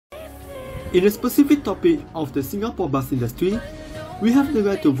In the specific topic of the Singapore bus industry, we have the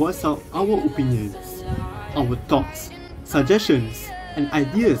right to voice out our opinions. Our thoughts, suggestions, and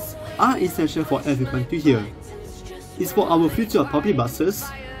ideas are essential for everyone to hear. It's for our future public buses,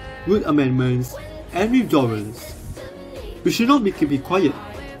 route amendments, and withdrawals. We should not be keeping quiet,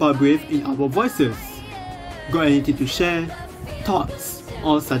 but brave in our voices. Got anything to share, thoughts,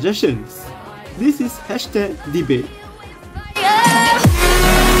 or suggestions? This is #debate.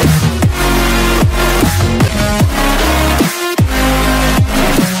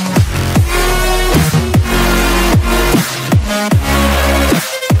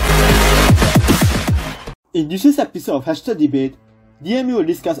 In this episode of #debate, DME will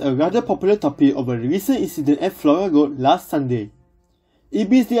discuss a rather popular topic over the recent incident at Flora Road last Sunday.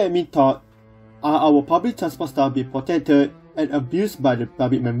 Ibis DME thought, are our public transport staff being protected and abused by the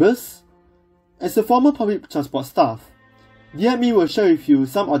public members? As a former public transport staff, DME will share with you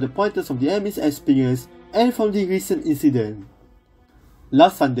some of the pointers from DME's experience and from the recent incident.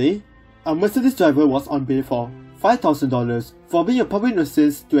 Last Sunday, a Mercedes driver was on bail for $5,000 for being a public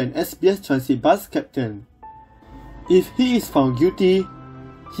nuisance to an SBS Transit bus captain. If he is found guilty,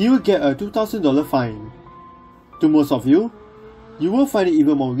 he will get a $2,000 fine. To most of you, you will find it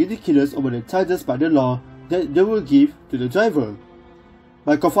even more ridiculous over the charges by the law that they will give to the driver.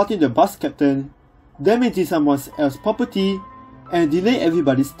 By confronting the bus captain, damaging someone else's property, and delaying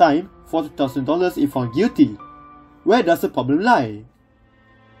everybody's time for $2,000 if found guilty. Where does the problem lie?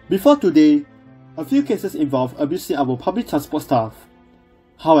 Before today, a few cases involve abusing our public transport staff.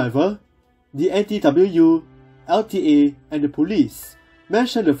 However, the NTWU, LTA, and the police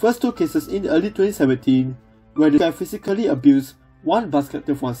mentioned the first two cases in early 2017 where they physically abused one bus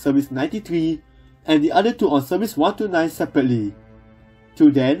captain on Service 93 and the other two on Service 129 separately. Till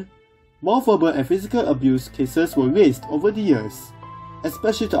then, more verbal and physical abuse cases were raised over the years,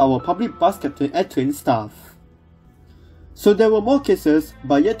 especially to our public bus captain and trained staff. So there were more cases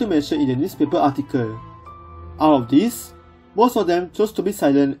but yet to mention in the newspaper article. Out of these, most of them chose to be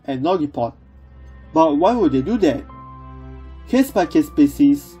silent and not report. But why would they do that? Case by case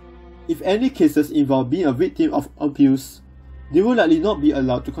basis, if any cases involve being a victim of abuse, they will likely not be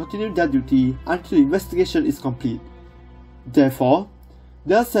allowed to continue their duty until the investigation is complete. Therefore,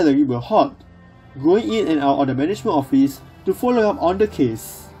 their salary will halt, going in and out of the management office to follow up on the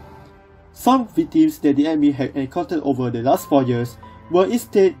case. Some victims that the DME had encountered over the last 4 years were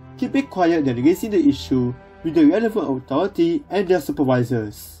instead keeping quiet and raising the issue with the relevant authority and their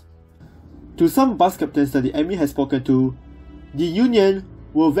supervisors. To some bus captains that the DME has spoken to, the union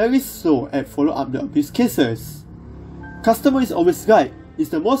were very slow at follow up the abuse cases. Customer is always right is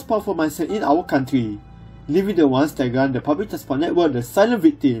the most powerful mindset in our country, leaving the ones that run the public transport network the silent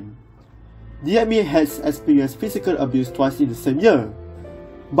victim. The DME has experienced physical abuse twice in the same year.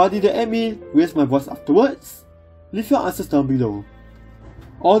 But did the DME raise my voice afterwards? Leave your answers down below.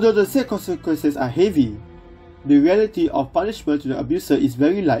 Although the said consequences are heavy, the reality of punishment to the abuser is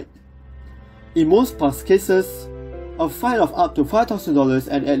very light. In most past cases, a fine of up to $5,000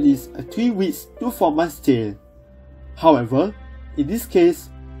 and at least a 3 weeks to 4 months jail. However, in this case,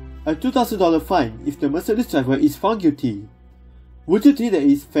 a $2,000 fine if the Mercedes driver is found guilty. Would you think that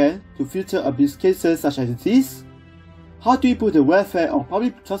it is fair to future abuse cases such as this? How to improve the welfare of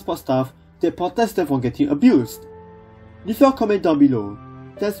public transport staff that protest them from getting abused? Leave your comment down below.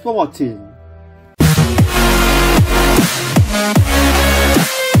 Thanks for watching.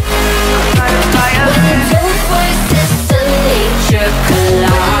 Fire, fire, fire.